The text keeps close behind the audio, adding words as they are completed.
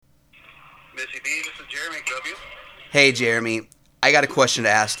Missy B. This is Jeremy. Can I help you? Hey, Jeremy. I got a question to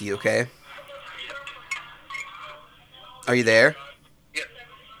ask you, okay? Are you there? Yes.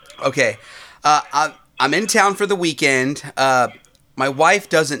 Okay. I'm in town for the weekend. My wife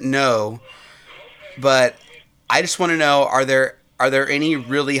doesn't know, but I just want to know, are there any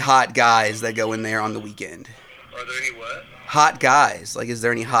really hot guys that go in there on the weekend? Are there any what? Hot guys. Like, is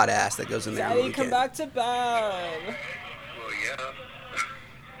there any hot ass that goes in there on the Daddy, weekend? come back to bed. Well, yeah.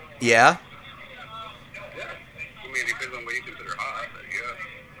 Yeah? Yeah. I mean, it depends on what you consider hot, but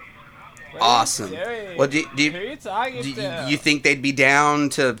yeah. Awesome. Jerry, Well, who are you talking to? you think they'd be down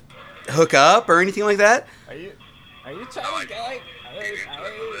to hook up or anything like that? Are you trying to get like?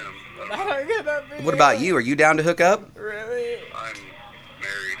 I'm Not gonna be. What about you? Are you down to hook up? Really?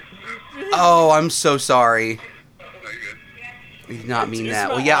 married. Oh, I'm so sorry. No, you're good. I did not mean Kiss that.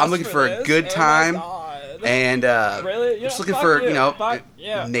 my Well, yeah, I'm ass looking for a this? good Oh my time. God. And Really? just Yeah, looking fuck for, you. you know, Fuck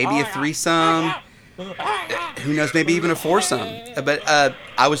you. maybe Oh a my threesome. Who knows, maybe even a foursome. But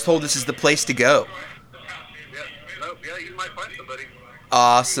I was told this is the place to go. Yeah, you might find somebody.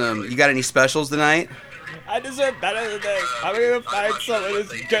 Awesome. You got any specials tonight? I deserve better than this. I'm gonna find someone who's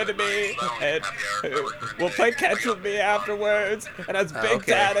good to me and who will play catch with me afterwards and has big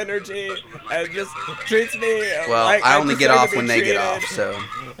Okay. dad energy and just treats me Well, like I only get deserve to off be when they get treated. off, so.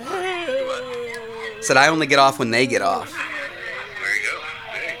 Said I only get off when they get off. There you go.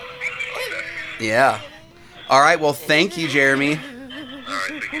 Hey, I like that. Yeah. All right, well, thank you, Jeremy. All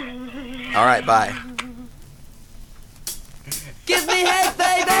right, thank you. All right, bye. Give me head,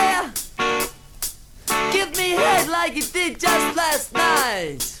 baby. Give me head like you did just last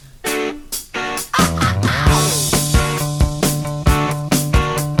night.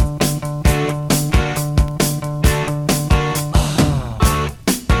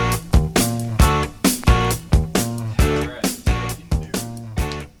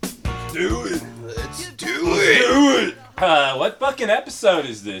 Let's do it. What fucking episode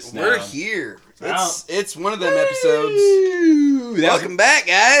is this now? We're here. Wow. It's one of them episodes. Ooh, that was, Welcome back,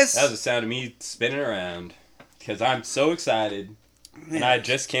 guys. that was the sound of me spinning around. Because I'm so excited. And I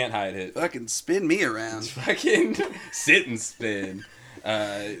just can't hide it. Fucking spin me around. Fucking sit and spin.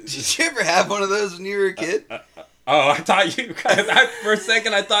 Did you ever have one of those when you were a kid? Oh, I thought you... for a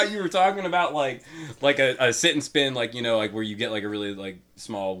second, I thought you were talking about, like a sit and spin, like, you know, like, where you get, like, a really, like,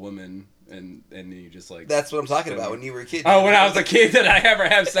 small woman, and then you just, like... That's what I'm talking about when you were a kid. Oh, when I was a kid, did I ever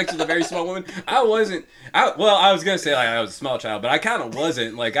have sex with a very small woman? I wasn't... I was going to say, like, I was a small child, but I kind of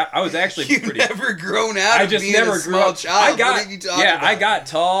wasn't. Like, I was actually You've pretty... never grown out I of just being never a grew small up. child. I got, what are you talking yeah, about? I got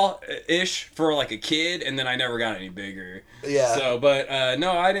tall-ish for, like, a kid, and then I never got any bigger. Yeah. So, but,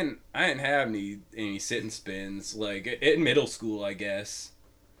 no, I didn't have any sit and spins. Like, in middle school, I guess.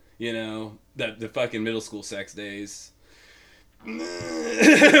 You know, the fucking middle school sex days. But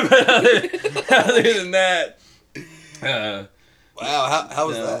other than that, Wow, how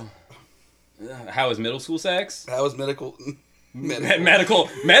was no. How was middle school sex? that? How was medical? Medical,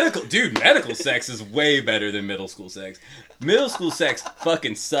 dude, medical sex is way better than middle school sex. Middle school sex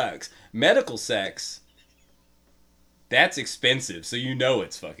fucking sucks. Medical sex, that's expensive, so you know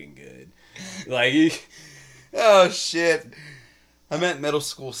it's fucking good. Like, Oh, shit. I meant middle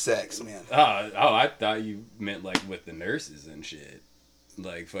school sex, man. I thought you meant like with the nurses and shit.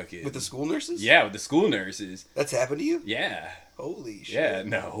 Like fucking... With the school nurses? Yeah, with the school nurses. That's happened to you? Yeah. Holy shit. Yeah,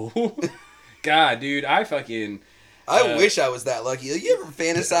 no. God, dude, I fucking... I wish I was that lucky. You ever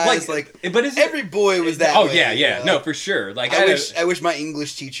fantasize like but is it, every boy was that Oh way, yeah, you yeah. know? No, for sure. Like I wish my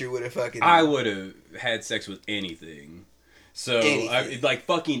English teacher would have fucking... I would have had sex with anything. So Anything. like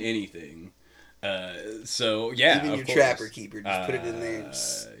fucking anything. So yeah, Even of your course. trapper keeper, just put it in there and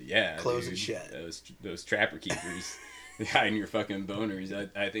just yeah, close dude. it shut. Those trapper keepers hiding your fucking boners.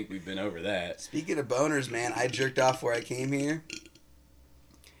 I think we've been over that. Speaking of boners, man, I jerked off where I came here.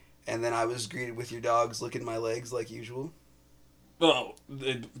 And then I was greeted with your dogs licking my legs like usual. Well,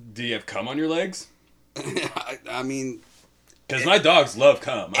 do you have cum on your legs? I mean... Because my dogs love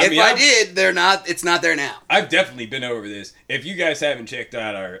cum. If I did, it's not there now. I've definitely been over this. If you guys haven't checked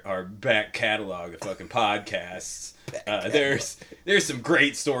out our back catalog of fucking podcasts, there's some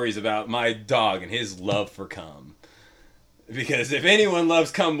great stories about my dog and his love for cum. Because if anyone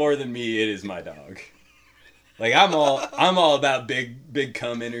loves cum more than me, it is my dog. Like I'm all about big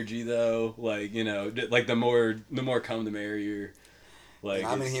cum energy though. Like, you know, like the more cum the merrier. Like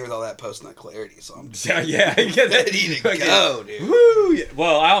I'm in here with all that post-nut clarity, so I'm just yeah, you get that. ready to go, dude. Woo! Yeah.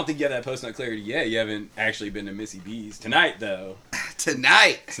 Well, I don't think you have that post-nut clarity yet. You haven't actually been to Missy B's tonight, though.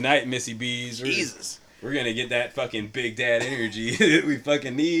 Tonight, Missy B's. Jesus. We're gonna get that fucking big dad energy that we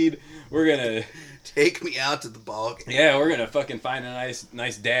fucking need. We're gonna take me out to the ball game. Yeah, we're gonna fucking find a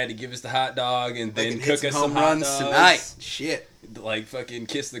nice dad to give us the hot dog and then cook us some home hot runs dogs tonight. Shit. Like fucking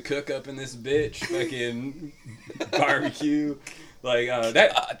kiss the cook up in this bitch. Fucking barbecue. Like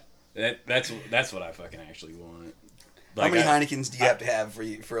that's what I fucking actually want. Like, how many Heinekens do you have to have for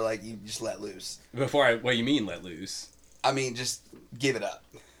you just let loose? What do you mean let loose? I mean, just give it up.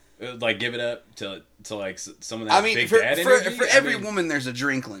 Like give it up to like some of that big dad for energy? every woman, there's a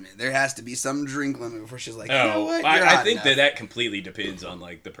drink limit. There has to be some drink limit before she's like, you know what? I think that completely depends on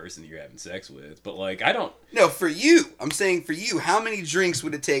like the person that you're having sex with. But like, I don't. No, for you. I'm saying for you. How many drinks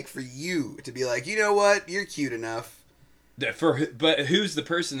would it take for you to be like, you know what? You're cute enough. But who's the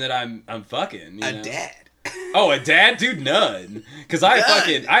person that I'm fucking? You know? Dad. Oh, a dad, dude, none. Because I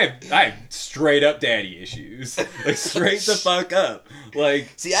have straight up daddy issues, like straight the fuck up. Like,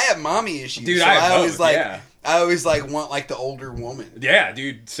 see, I have mommy issues, dude. So I always want like the older woman. Yeah,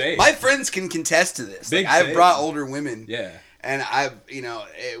 dude. Same. My friends can contest to this. Like, I've brought older women. Yeah. And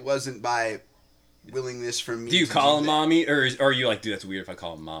it wasn't by willingness from me. Do you call him mommy, or are you like, dude, that's weird if I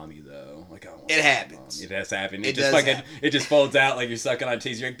call him mommy though? Like, I don't want it happens. Mommy. It has happened. It just folds out like you're sucking on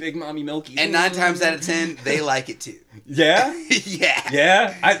teeth. You're like, big mommy milky. And 9 times out of 10, they like it too. Yeah. Yeah.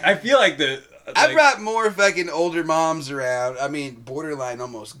 Yeah. I feel like I brought more fucking older moms around. I mean, borderline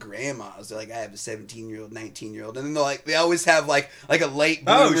almost grandmas. They're like, I have a 17-year-old, 19-year-old, and then they always have like a late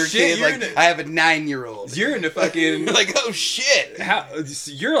bloomer kid. Like, I have a 9-year-old. You're into fucking like, oh shit.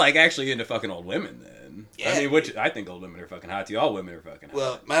 You're like actually into fucking old women then. Yeah. I mean, which I think old women are fucking hot too. All women are fucking hot.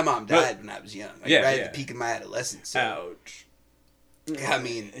 Well, my mom died when I was young. Like, right at the peak of my adolescence. So. Ouch. I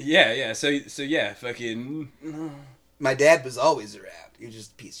mean. Yeah. So yeah, fucking. My dad was always around. You're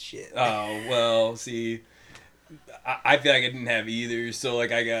just a piece of shit. Oh, well, see, I feel like I didn't have either, so,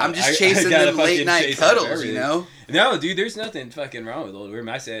 like, I'm just chasing them late-night cuddles, you know? No, dude, there's nothing fucking wrong with old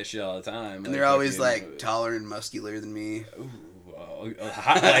women. I say that shit all the time. And they're always, like, taller and muscular than me. Ooh,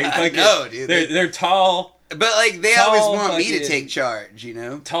 like, no, dude. They're tall. But, like, they always want me to take charge, you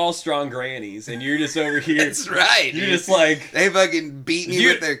know? Tall, strong grannies, and you're just over here. That's right, You're dude. just like... They fucking beat me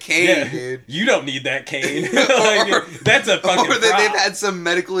with their cane, dude. You don't need that cane. That's a fucking Or that they've had some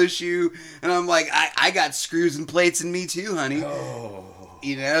medical issue, and I'm like, I got screws and plates in me too, honey. Oh.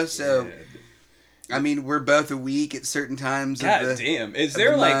 You know, so... Yeah. I mean, we're both weak at certain times. God damn! Is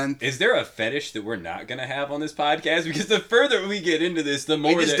there a fetish that we're not gonna have on this podcast? Because the further we get into this, the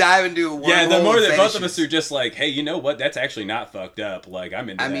more we just dive into a wormhole. Yeah, the more that fetishes. both of us are just like, hey, you know what? That's actually not fucked up. Like, I'm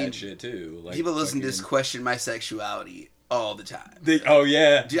into that shit too. Like, people listen to this question my sexuality all the time. Oh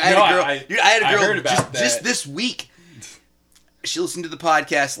yeah, dude, I had a girl heard about just this week. She listened to the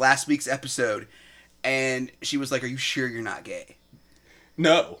podcast last week's episode, and she was like, "Are you sure you're not gay?"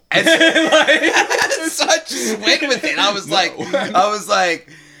 No. And so I just went with it. I was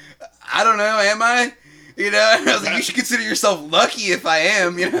like, I don't know, am I? You know, and I was like, you should consider yourself lucky if I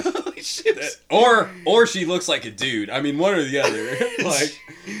am, you know? or she looks like a dude. I mean, one or the other. Like,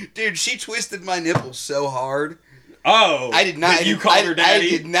 dude, she twisted my nipples so hard. Oh. I did not. You called her daddy? I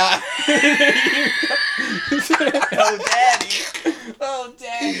did not. Oh, daddy. Oh,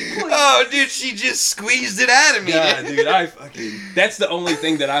 daddy. Please. Oh, dude, she just squeezed it out of me. Yeah, dude, that's the only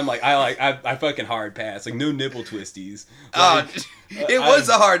thing that I'm like, I fucking hard pass. Like, no nipple twisties. Like, it was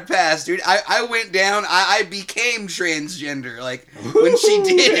a hard pass, dude. I went down. I became transgender. Like when she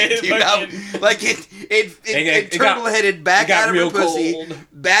did it, dude. It turtle-headed back out of her pussy, cold.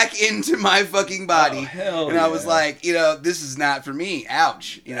 Back into my fucking body. Oh, hell and I was like, you know, this is not for me.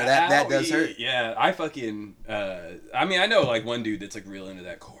 Ouch. You know that does hurt. Yeah, I fucking. I mean, I know like one dude that's like real into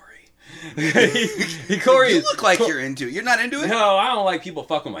that Corey. Corey, you look like you're into it. You're not into it? No, I don't like people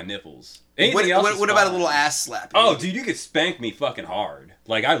fucking my nipples. What about a little ass slap? Oh, dude, you could spank me fucking hard.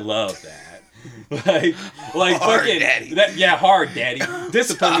 Like, I love that. like hard fucking daddy. Hard daddy.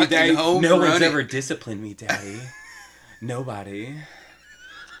 Discipline me, daddy. No one's ever disciplined me, daddy. Nobody.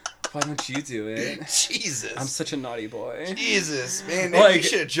 Why don't you do it? Jesus. I'm such a naughty boy. Jesus, man. Maybe you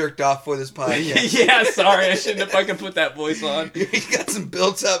should have jerked off for this podcast. Yeah, sorry. I shouldn't have fucking put that voice on. You got some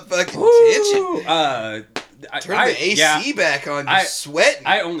built up fucking tension. Turn the AC back on. You're sweating.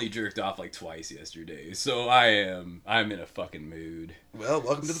 I only jerked off like twice yesterday, so I'm in a fucking mood. Well,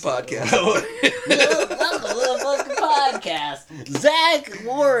 welcome to the podcast. Welcome to the fucking podcast. Zach and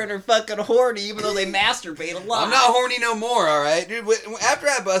Warren are fucking horny, even though they masturbate a lot. I'm not horny no more. All right, dude. After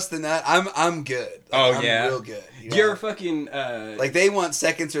I bust the nut, I'm good. Like, I'm real good. You're fucking like they want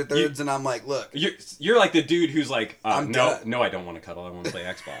seconds or thirds, and I'm like, look, you're like the dude who's like, no, I don't want to cuddle. I want to play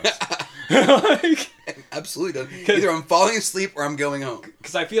Xbox. Absolutely done. Either I'm falling asleep or I'm going home.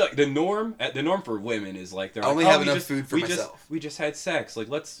 Because I feel like the norm for women is like they're I like, only oh, have we enough just- food for we myself. We just had sex. Like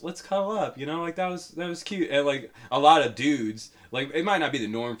let's cuddle up. You know, like that was cute. And like a lot of dudes, like it might not be the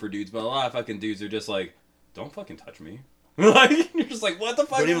norm for dudes, but a lot of fucking dudes are just like, don't fucking touch me. Like you're just like, what the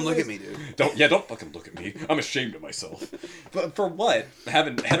fuck? Don't even is look this? at me, dude. Don't fucking look at me. I'm ashamed of myself. But for what?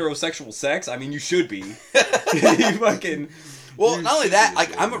 Having heterosexual sex? I mean, you should be. You fucking. Well, you not only should that, be like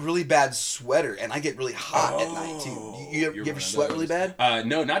ashamed. I'm a really bad sweater, and I get really hot at night too. You You're ever one of sweat those. really bad?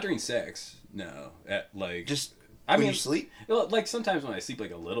 No, not during sex. No, like Just I when mean, you sleep? like sometimes when I sleep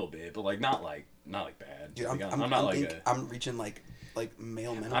like a little bit, but like not like bad. Dude, Like, I'm not like I'm reaching like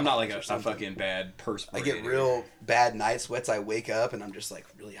male menopause. I'm not like or a something. fucking bad I perspirator. get real bad night sweats. I wake up and I'm just like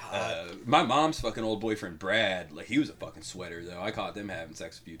really hot. My mom's fucking old boyfriend Brad, like he was a fucking sweater though. I caught them having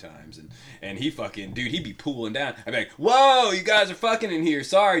sex a few times, and he fucking dude, he'd be pooling down. I'd be like, "Whoa, you guys are fucking in here.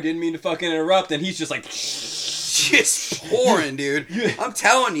 Sorry, didn't mean to fucking interrupt." And he's just like, Just pouring, dude. I'm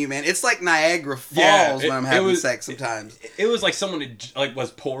telling you, man. It's like Niagara Falls Yeah, when I'm having sex sometimes. It was like someone had, like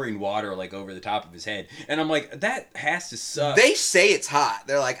was pouring water like over the top of his head, and I'm like, that has to suck. They say it's hot.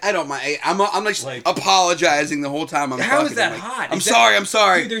 They're like, I don't mind. I'm just Like- apologizing the whole time I'm How fucking. is that I'm like, hot? I'm Is that- sorry. I'm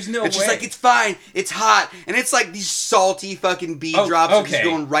sorry. Dude, there's no It's just way. like, it's fine. It's hot. And it's like these salty fucking bee drops are just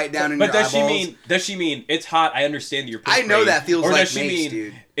going right down in but your does eyeballs. Does she mean it's hot? I understand that you're. I know that feels or like does she mace, mean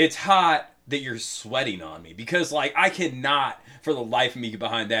dude. it's hot that you're sweating on me? Because like I cannot for the life of me get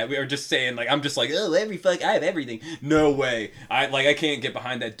behind that. We are just saying like I'm just like, oh, I have everything. No way. I can't get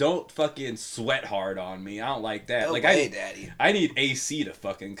behind that. Don't fucking sweat hard on me. I don't like that. No like way, Daddy. I need AC to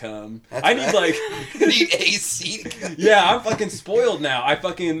fucking come. That's I need right. like You need AC. yeah, I'm fucking spoiled now. I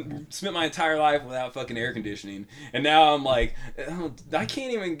fucking spent my entire life without fucking air conditioning, and now I'm like, oh, I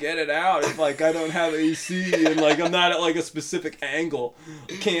can't even get it out if like I don't have AC and like I'm not at like a specific angle.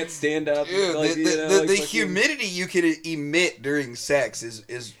 Can't stand up. Dude, like, the like, fucking- humidity you can emit during sex is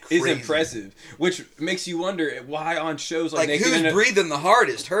crazy. is impressive, which makes you wonder why on shows like Like, Naked who's and breathing the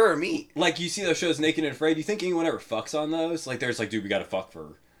hardest, her or me? like you see those shows Naked and Afraid. Do you think anyone ever fucks on those? Like there's like, dude, we gotta fuck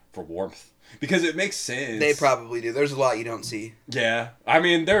for warmth. Because it makes sense. They probably do. There's a lot you don't see. Yeah. I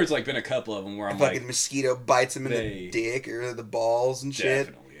mean, there's like been a couple of them where A I'm fucking like, mosquito bites him in they the dick or the balls and shit.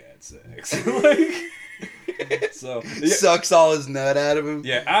 definitely had sex. Like, so yeah, Sucks all his nut out of him.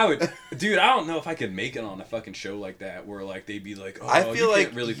 yeah, I would, dude. I don't know if I could make it on a fucking show like that where like they'd be like, oh, I feel you like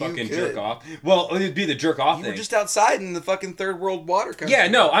can't really you fucking could. jerk off. Well, it'd be the jerk off You thing. were just outside in the fucking third world water country. Yeah,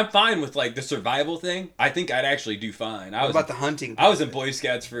 no, I'm fine with like the survival thing. I think I'd actually do fine. What about the hunting? I was in Boy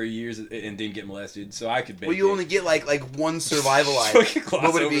Scouts for years and didn't get molested, so I could make Well, you it. only get like one survival item. Fucking gloss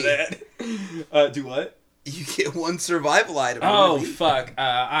What would it over be? that. Do what? You get one survival item. What Oh would it be? fuck!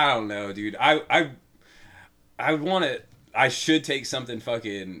 I don't know, dude. I want to. I should take something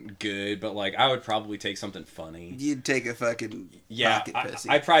fucking good, but like I would probably take something funny. You'd take a fucking pocket pussy.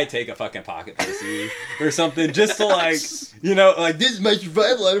 I'd probably take a fucking pocket pussy or something just to like, you know, like this is my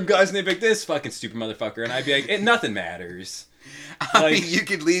survival item, guys, and they pick this fucking stupid motherfucker, and I'd be like, nothing matters. I Like, mean, you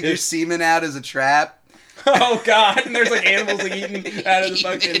could leave your if- semen out as a trap. Oh god, and there's like animals like eating out of the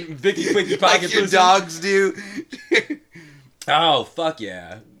fucking Vicky Quickie pocket Like your pussy. dogs do. Oh fuck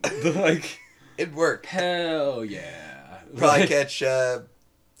yeah! Like It'd work. hell yeah! Probably Like, catch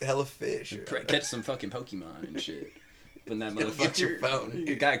hella fish. catch some fucking Pokemon and shit. But that Get motherfucker, your phone.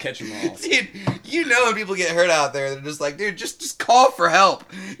 you gotta catch them all. Dude, you know when people get hurt out there, they're just like, dude, just call for help.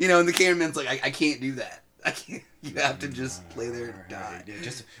 You know, and the cameraman's like, I can't do that. I can't. You have to just lay there and die. Yeah,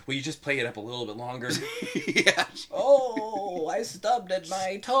 will you just play it up a little bit longer? Yeah. Oh, I stubbed at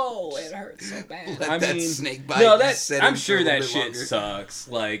my toe. It hurts so bad. Let that snake bite no, set I'm in for sure a little that bit shit longer. sucks.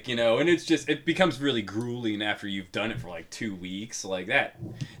 Like, you know, and it becomes really grueling after you've done it for like 2 weeks. Like that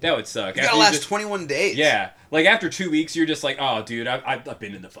would suck. You After gotta last just- 21 days. Yeah, like after 2 weeks, you're just like, oh, dude, I've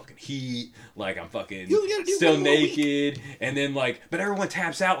been in the fucking heat. Like I'm fucking You only gotta do still one more naked, and then like, but everyone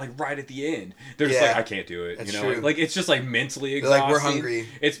taps out like right at the end. They're just Yeah. like, I can't do it. That's you know, true. like it's just like mentally They're exhausting. like, we're hungry.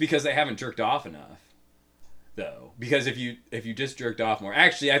 It's because they haven't jerked off enough, though. Because if you just jerked off more,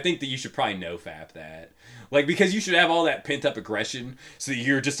 actually, I think that you should probably no-fap that. Like, because you should have all that pent-up aggression, so that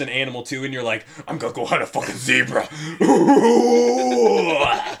you're just an animal too, and you're like, I'm gonna go hunt a fucking zebra.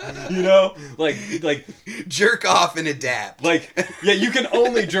 You know, like, Jerk off and adapt. yeah, you can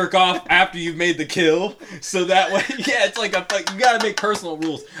only jerk off after you've made the kill, so that way, yeah, it's like you gotta make personal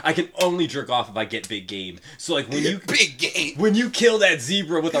rules. I can only jerk off if I get big game. So like when you Big game. when you kill that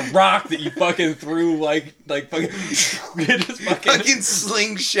zebra with a rock that you fucking threw, like fucking, you just Fucking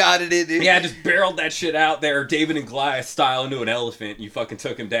slingshotted it, dude. yeah, just barreled that shit out there, David and Goliath style, into an elephant. You fucking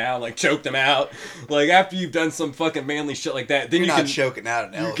took him down, like choked him out. Like after you've done some fucking manly shit like that, then You're you not can choking out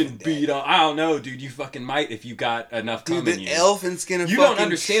an you elephant. can beat on. I don't know, dude. You fucking might fight if you got enough cum Dude, in the you. elephant's gonna You don't fucking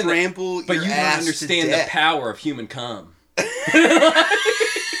understand trample But your you don't ass understand to the death. power of human cum.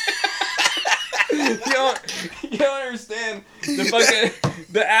 You don't understand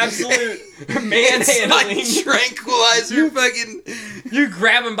the absolute manhandling. It's like tranquilizer fucking... You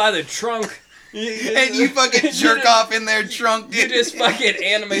grab him by the trunk. And you fucking jerk off in their trunk, You dude. just fucking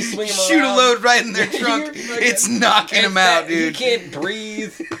anime swing him Shoot around. a load right in their trunk. You're fucking- It's knocking them out, You dude. can't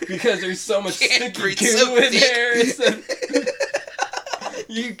breathe because there's so much Can't sticky breathe, goo so in thick. there.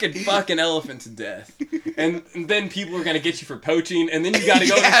 You could fuck an elephant to death. And then people are gonna get you for poaching, and then you gotta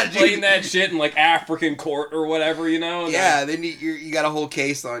go Yeah, and explain dude. that shit in like African court or whatever, you know? And Yeah, then you got a whole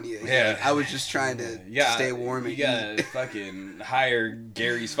case on you. Yeah. I was just trying to stay warm and You gotta eat. fucking hire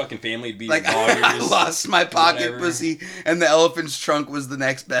Gary's fucking family to be Like, your lawyers. I lost my pocket whatever. pussy, and the elephant's trunk was the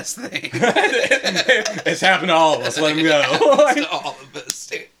next best thing. It's happened to all of us. Let him go. To all of us,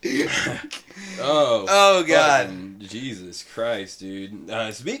 dude. Oh, God. fucking Jesus Christ, dude.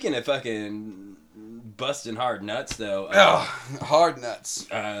 Speaking of fucking busting hard nuts, though. Hard nuts.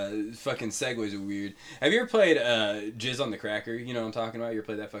 Fucking segues are weird. Have you ever played Jizz on the Cracker? You know what I'm talking about? You ever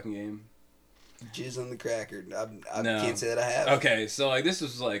played that fucking game? Jizz on the cracker. I No. can't say that I have. Okay, so like this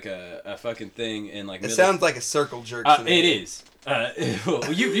was like a fucking thing in like It middle. sounds like a circle jerk. It scenario. is.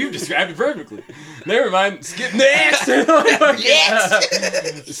 Well, you described it perfectly. Never mind. Skip next.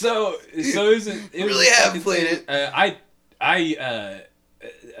 So it was. Really haven't played it.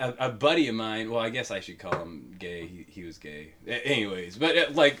 A buddy of mine. Well, I guess I should call him gay. He was gay. Anyways,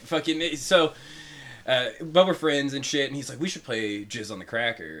 but like fucking so. But we're friends and shit, and he's like, we should play Jizz on the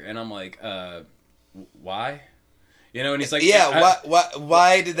Cracker, and I'm like, why? You know, and he's like, Yeah,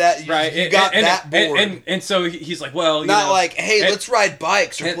 why did that? Right, You got that bored. and so he's like, well, you Not know, like, hey, let's ride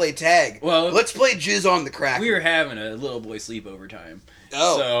bikes or and- play tag. well, let's play Jizz on the Cracker. we were having a little boy sleepover time.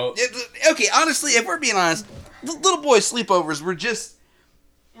 Oh, okay. Honestly, if we're being honest, little boy sleepovers were just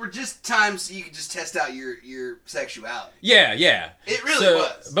times you could just test out your sexuality. Yeah. It really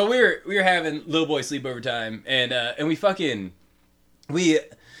was. But we were having little boy sleepover time, and we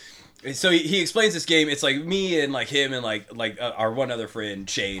so he explains this game. It's like me and like him and like our one other friend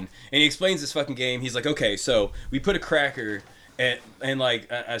Shane, and he explains this fucking game. He's like, okay, so we put a cracker and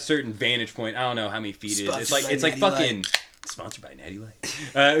like a certain vantage point. I don't know how many feet it is. It's like Natty fucking. Sponsored by Natty Light.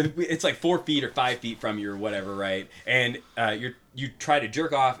 It's like 4 feet or 5 feet from you or whatever, right? And you try to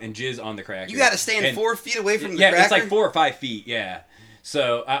jerk off and jizz on the cracker. You got to stand 4 feet away from the cracker. Yeah, it's like 4 or 5 feet. Yeah.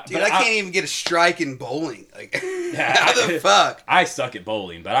 So, dude, I can't even get a strike in bowling. Like, how the fuck? I suck at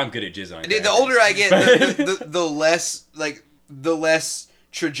bowling, but I'm good at jizz on. Dude, the older I get, the less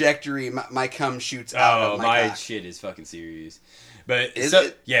trajectory my cum shoots out of my cock. shit is fucking serious. But Is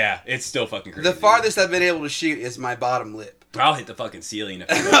it? Yeah, it's still fucking crazy. The farthest I've been able to shoot is my bottom lip. I'll hit the fucking ceiling.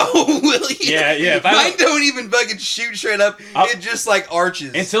 Oh, will you? Yeah. If I Mine don't even fucking shoot straight up. It just like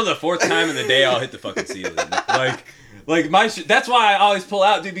arches. Until the 4th time in the day, I'll hit the fucking ceiling. Like my shit. That's why I always pull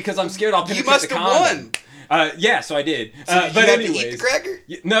out, dude, because I'm scared I'll penetrate You must the have condom. won. Yeah, so I did. So did but you have anyways, to eat the cracker?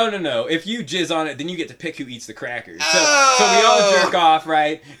 No. If you jizz on it, then you get to pick who eats the cracker. So we all jerk off,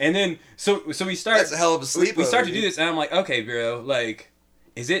 right? And then so we start. That's a hell of a sleepover. We start to do this, and I'm like, okay, bro, like,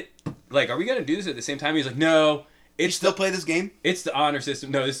 is it like, are we gonna do this at the same time? He's like, no. You still play this game? It's the honor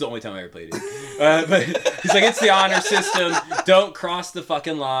system. No, this is the only time I ever played it. But he's like, it's the honor system. Don't cross the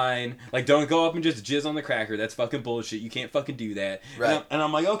fucking line. Like, don't go up and just jizz on the cracker. That's fucking bullshit. You can't fucking do that. Right. And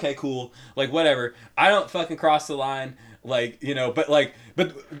I'm like, okay, cool. Like, whatever. I don't fucking cross the line. Like, you know, but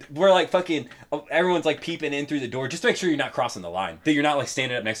we're like fucking, everyone's like peeping in through the door just to make sure you're not crossing the line. That you're not like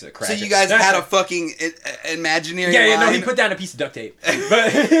standing up next to the cracker. So you guys had a fucking imaginary Yeah, no, line? he put down a piece of duct tape.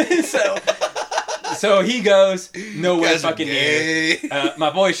 But, so he goes, nowhere fucking near. My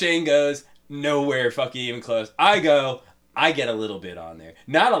boy Shane goes, nowhere fucking even close. I go, I get a little bit on there.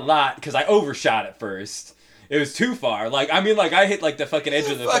 Not a lot, because I overshot at first. It was too far. Like, I mean, like, I hit, like, the fucking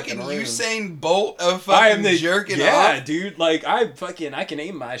edge of the fucking room. Usain Bolt of I am fucking the jerking off? Yeah, dude. Like, I can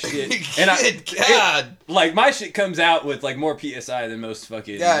aim my shit. God. Like, my shit comes out with, like, more PSI than most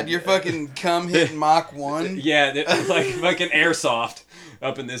fucking... God, you're fucking cum hitting Mach 1? Yeah, like, fucking airsoft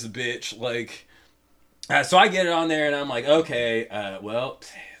up in this bitch. Like... so I get it on there, and I'm like, okay, well,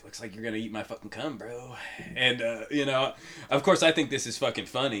 looks like you're gonna eat my fucking cum, bro. And, you know, of course I think this is fucking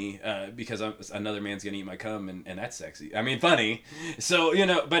funny, because another man's gonna eat my cum, and that's sexy. I mean, funny. So, you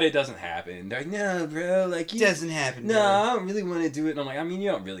know, but it doesn't happen. They're like, no, bro, like, It doesn't happen, no, bro. I don't really want to do it. And I'm like, I mean, you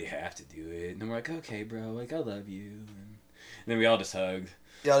don't really have to do it. And we're like, okay, bro, like, I love you. And then we all just hugged.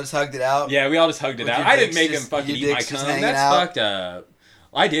 Y'all just hugged it out? Yeah, we all just hugged it With out. your I didn't dicks make him just- fucking your eat my dicks just cum. hanging That's out? fucked up.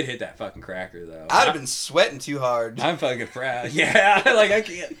 I did hit that fucking cracker though. I'd have been sweating too hard. I'm fucking proud. Yeah, like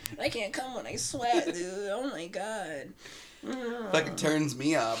I can't come when I sweat, dude. Oh my god. Fucking turns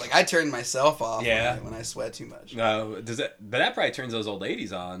me off. Like I turn myself off. Yeah. When I sweat too much. No, but that probably turns those old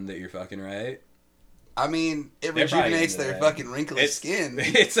ladies on that you're fucking, right? I mean, it They're probably rejuvenates into their that. fucking wrinkly skin.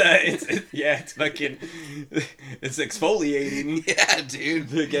 It's fucking, it's exfoliating. Yeah, dude.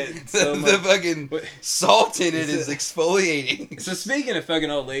 To get so the much. fucking salt in it is exfoliating. So speaking of fucking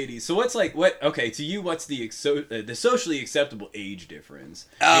old ladies, so okay, to you, what's the socially acceptable age difference?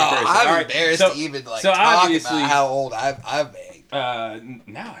 Oh, I'm embarrassed to even talk about how old I've been.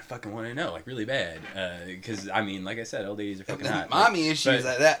 Now I fucking want to know, like, really bad, because I mean, like I said, old ladies are fucking hot. Mommy issues,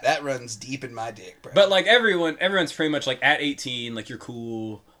 that runs deep in my dick, bro. But like everyone's pretty much like at 18, like you're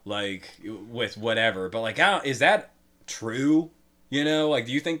cool, like with whatever. But like, is that true? You know, like,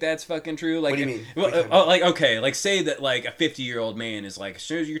 do you think that's fucking true? Like, what do you mean? Well, like, okay, like, say that like a 50-year-old man is like, as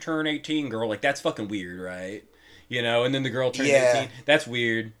soon as you turn 18, girl, like that's fucking weird, right? You know, and then the girl turns 18, that's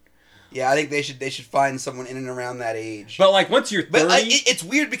weird. Yeah, I think they should find someone in and around that age. But like once you're 30, it's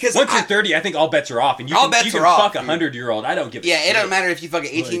weird because once you're 30, I think all bets are off, and you can fuck a 100-year-old. I don't give a shit. It don't matter if you fuck an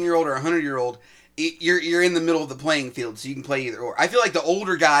 18-year-old or a 100-year-old. You're in the middle of the playing field, so you can play either or. I feel like the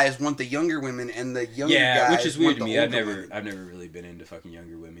older guys want the younger women, and the younger guys which is weird to want me. the I've older never women. really been into fucking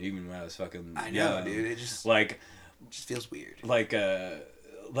younger women, even when I was fucking. I know, young. dude. It just just feels weird. Like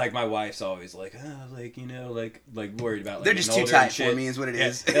my wife's always like, like, you know, like worried about. Like, they're just too tight for me, is what it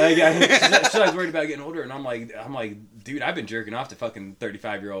is. She's always worried about getting older, and I'm like, dude, I've been jerking off to fucking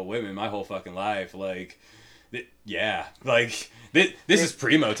 35-year-old women my whole fucking life. Like, this is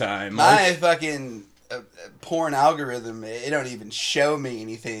primo time. My fucking porn algorithm, it don't even show me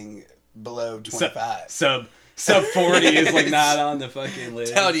anything below 25. Sub 40 is like not on the fucking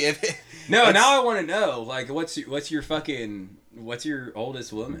list. Tell you. Now I want to know, like, what's your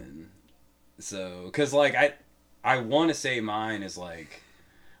oldest woman? So, cause like I want to say mine was like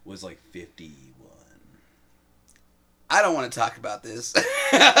 51. I don't want to talk about this.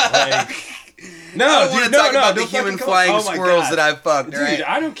 No, I don't want to talk about the don't human fucking flying oh my squirrels God. that I've fucked. Dude, right?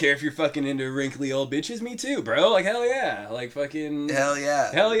 I don't care if you're fucking into wrinkly old bitches. Me too, bro. Like, hell yeah. Like, fucking... Hell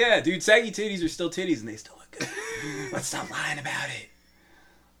yeah. Hell yeah. Dude, saggy titties are still titties and they still look good. Let's stop lying about it.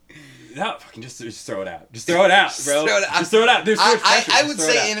 No, fucking just throw it out. Just throw it out, bro. Just throw it out. There's no pressure. I would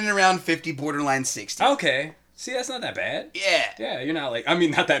say in and around 50, borderline 60. Okay. See, that's not that bad. Yeah. Yeah, you're not like... I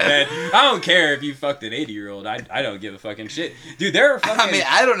mean, not that bad. I don't care if you fucked an 80-year-old. I don't give a fucking shit. Dude, there are fucking... I mean,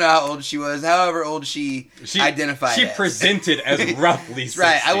 I don't know how old she was. However old she identified She as. presented as roughly 60.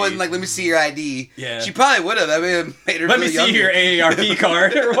 Right. I wasn't like, let me see your ID. Yeah. She probably would have. I mean, made her Let feel me younger. see your AARP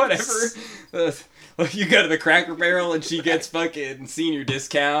card or whatever. You go to the Cracker Barrel and she gets fucking senior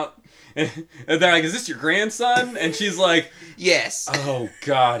discount. And they're like, is this your grandson? And she's like, Yes. oh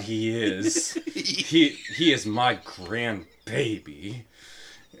God, he is. He is my grandbaby.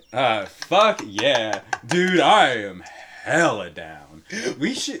 Fuck yeah. Dude, I am hella down.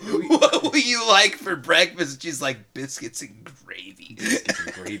 What will you like for breakfast? She's like, biscuits and gravy. Biscuits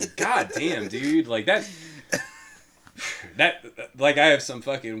and gravy. God damn, dude. Like that, like, I have some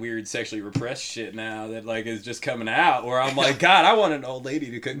fucking weird sexually repressed shit now that, like, is just coming out where I'm like, God, I want an old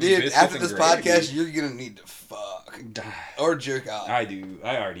lady to cook me Dude, biscuits after and this gravy. podcast, you're gonna need to fuck. Or jerk off. I do.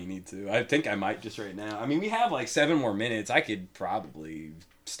 I already need to. I think I might just right now. I mean, we have like 7 more minutes. I could probably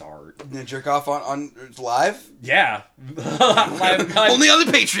start. Gonna jerk off on live? Yeah. Live. Only on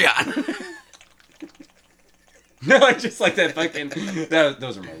the Patreon. No, just like that fucking...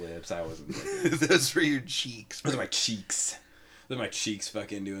 those are my lips. I wasn't... Those were your cheeks. Those are my cheeks. Those are my cheeks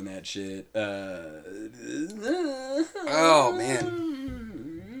fucking doing that shit. Oh,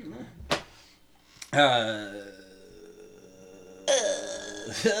 man. I'm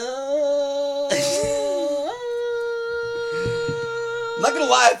not gonna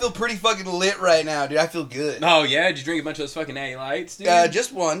lie, I feel pretty fucking lit right now, dude. I feel good. Oh, yeah? Did you drink a bunch of those fucking Natty Lights, dude?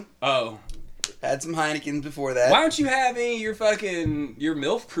 Just one. Oh. Had some Heinekens before that. Why don't you have your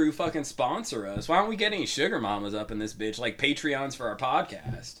MILF crew fucking sponsor us? Why don't we get any sugar mamas up in this bitch, like Patreons for our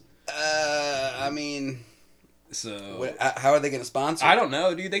podcast? I mean... So... how are they gonna sponsor? I don't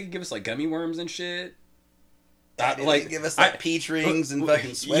know, dude. They could give us, like, gummy worms and shit. Like, give us like peach rings and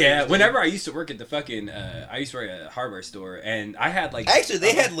fucking sweaters. Yeah, whenever I used to work at the fucking, I used to work at a hardware store, and I had like... Actually,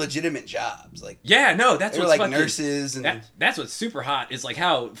 they had legitimate jobs. Like, yeah, no, that's what's like fucking, nurses and... That's what's super hot, is like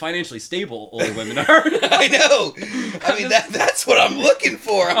how financially stable older women are. I know. I mean, that's what I'm looking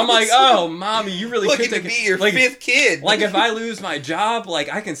for. I'm like, oh, mommy, you really looking could to be your 5th kid. Like, if I lose my job,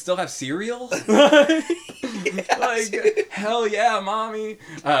 like, I can still have cereal? Dude. Hell yeah, mommy.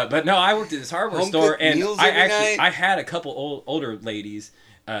 But no, I worked at this hardware store, Home-cooked and meals I every actually night? I had a couple older ladies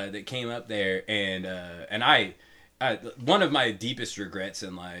that came up there, and I one of my deepest regrets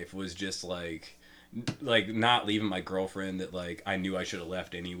in life was just like not leaving my girlfriend that like I knew I should have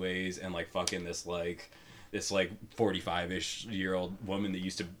left anyways, and like fucking this 45-ish year old woman that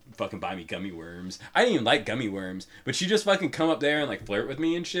used to fucking buy me gummy worms. I didn't even like gummy worms, but she just fucking come up there and like flirt with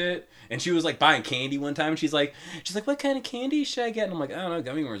me and shit. And she was like buying candy one time, and she's like, what kind of candy should I get? And I'm like, I don't know,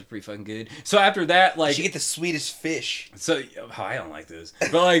 gummy worms are pretty fucking good. So after that, like, You get the sweetest fish. so I don't like this,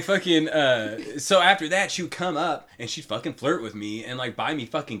 but like fucking so after that she would come up and she'd fucking flirt with me and like buy me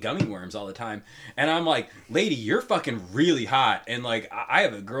fucking gummy worms all the time, and I'm like, lady, you're fucking really hot, and like I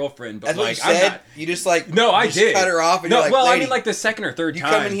have a girlfriend, but That's like what you said? I'm not. You just like No, I you just did cut her off and no, you're like, well, I lady, mean like the second or third you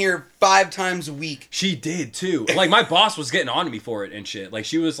time come in here 5 times a week. she did too. Like my boss was getting on to me for it and shit. Like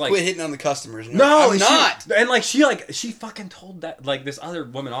she was like, Quit hitting on the customers. no, I'm not. And like she fucking told that like this other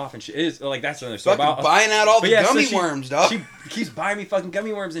woman off, and she is like that's another story Fucking about buying out all the But yeah, so gummy she- worms, dog. She keeps buying me fucking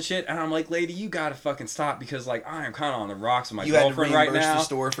gummy worms and shit, and I'm like, lady, you gotta fucking stop, because like I am kind of on the rocks with my You had to girlfriend reimburse right now. the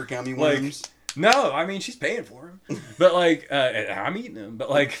store for gummy Like, worms. No, I mean she's paying for them, but like and I'm eating them, but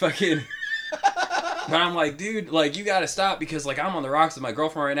like fucking. But I'm like, dude, like you gotta stop, because like I'm on the rocks with my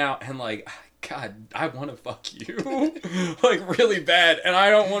girlfriend right now, and like, God, I want to fuck you, like really bad, and I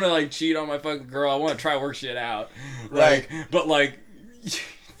don't want to like cheat on my fucking girl. I want to try work shit out, like, but like,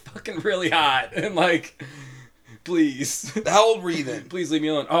 fucking really hot, and like, please, How old were you then? please leave me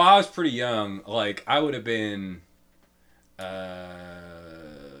alone. Oh, I was pretty young. Like I would have been, I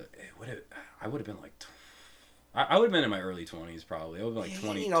would have been like, I would have been in my early 20s probably. I would have been like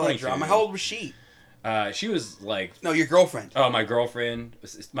 20. You know that drama. How old was she? She was like, No, your girlfriend. oh, my girlfriend.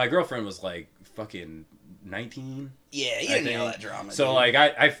 My girlfriend was like fucking 19. Yeah, you I didn't know think. that drama. So dude. like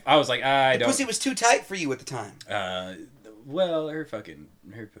I was like, I the don't. pussy was too tight for you at the time. Well, her pussy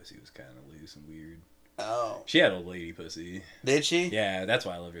was kind of loose and weird. Oh, She had old lady pussy. did she? Yeah, that's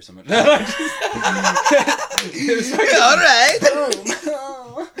why I loved her so much. All right.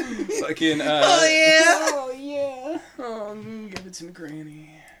 Fucking. Oh yeah. Oh yeah. Oh, give it to me, granny.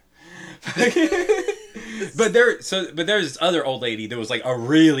 but there's this other old lady that was like a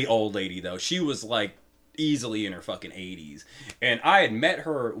really old lady though. She was like easily in her fucking 80s, and I had met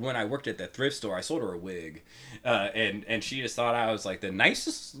her when I worked at that thrift store. I sold her a wig, and she just thought I was like the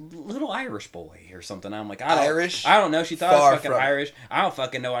nicest little Irish boy or something. I'm like, Irish? I don't know. She thought I Far was fucking from it. Irish. I don't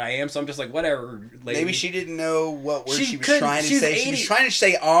fucking know what I am, so I'm just like, whatever, lady. Maybe she didn't know what word She she was couldn't- trying to she's say. She 80. was trying to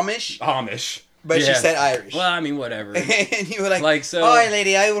say Amish, Amish, but she Yeah. said Irish. Well, I mean, whatever. And you were like, Like, so- "Hi,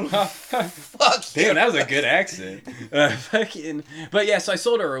 lady, I will fuck you." Damn, that was a good accent. But yeah, so I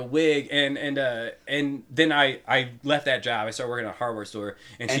sold her a wig, and then I left that job. I started working at a hardware store,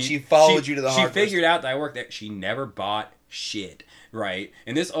 and she followed you to the hardware She figured out that I worked there. She never bought shit, right?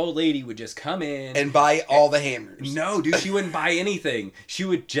 And this old lady would just come in and buy all the hammers. No, dude, she wouldn't buy anything. She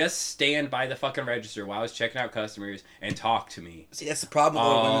would just stand by the fucking register while I was checking out customers and talk to me. See, that's the problem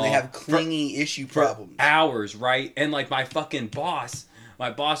with old women. They have clingy issue problems. For hours, right? And like my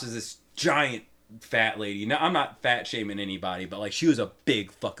boss is this giant fat lady. Now, I'm not fat shaming anybody, but like she was a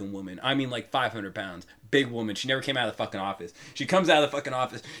big fucking woman. I mean like 500 pounds. Big woman. She never came out of the fucking office. She comes out of the fucking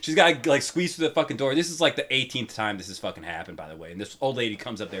office. She's got to like squeeze through the fucking door. This is like the 18th time this has fucking happened, by the way. And this old lady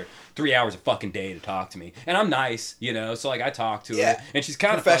comes up there 3 hours a fucking day to talk to me. And I'm nice, you know, so like I talk to her. And she's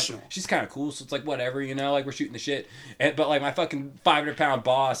kind of professional. She's kind of cool, so it's like whatever, you know, like we're shooting the shit. But like my fucking 500-pound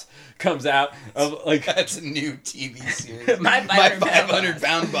boss comes out of like That's a new TV series. My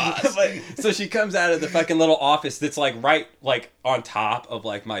 500-pound boss. So she comes out of the fucking little office that's like right like on top of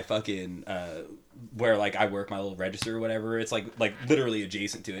like my fucking where like I work, my little register or whatever. It's like literally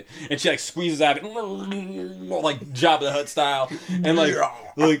adjacent to it, and she like squeezes out like Jabba the Hutt style, and like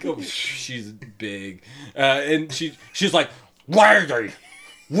oh, she's big, and she's like, lady,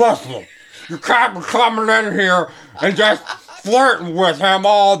 listen, you can't be coming in here and just flirting with him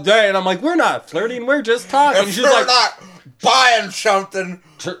all day. And I'm like, we're not flirting, we're just talking. If She's you're like, not buying something,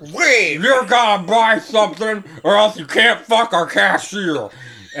 leave. you're gonna buy something or else you can't fuck our cashier.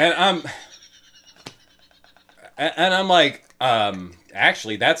 And I'm like,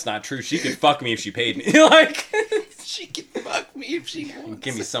 actually, that's not true. She could fuck me if she paid me. Like, She can fuck me if she wants.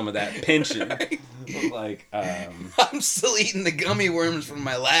 give me some of that pension. Like, I'm still eating the gummy worms from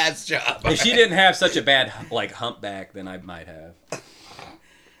my last job. if she didn't have such a bad like humpback, then I might have.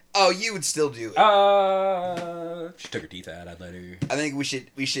 Oh, you would still do it. If she took her teeth out, I'd let her. I think we should.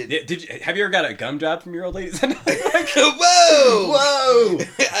 Yeah, have you ever got a gum job from your old lady? Whoa!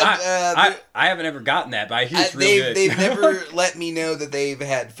 I haven't ever gotten that, but I hear it's real good. They've never let me know that they've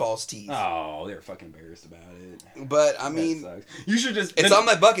had false teeth. Oh, they're fucking embarrassed about it. But I mean, you should just. It's on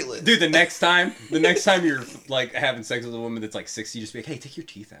my bucket list, dude. The next time you're like having sex with a woman that's like 60, just be like, hey, take your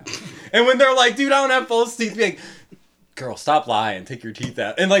teeth out. And when they're like, dude, I don't have false teeth, be like, girl, stop lying, take your teeth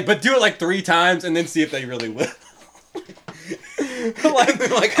out, and like, but do it like 3 times, and then see if they really will.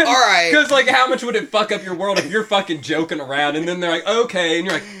 like, all right, because like, how much would it fuck up your world if you're fucking joking around, and then they're like, okay, and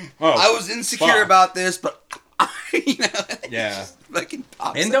you're like, oh, I was insecure about this, but you know, yeah, fucking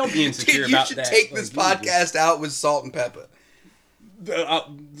pops and don't be insecure about that. You should take this podcast out with salt and pepper.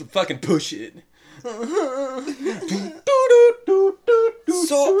 Fucking push it. Salt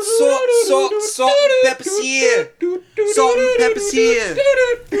and pepper's here. Salt and pepper's here.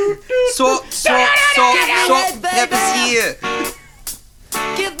 Salt and pepper's here.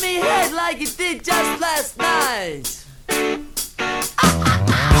 Give me head like you did just last night.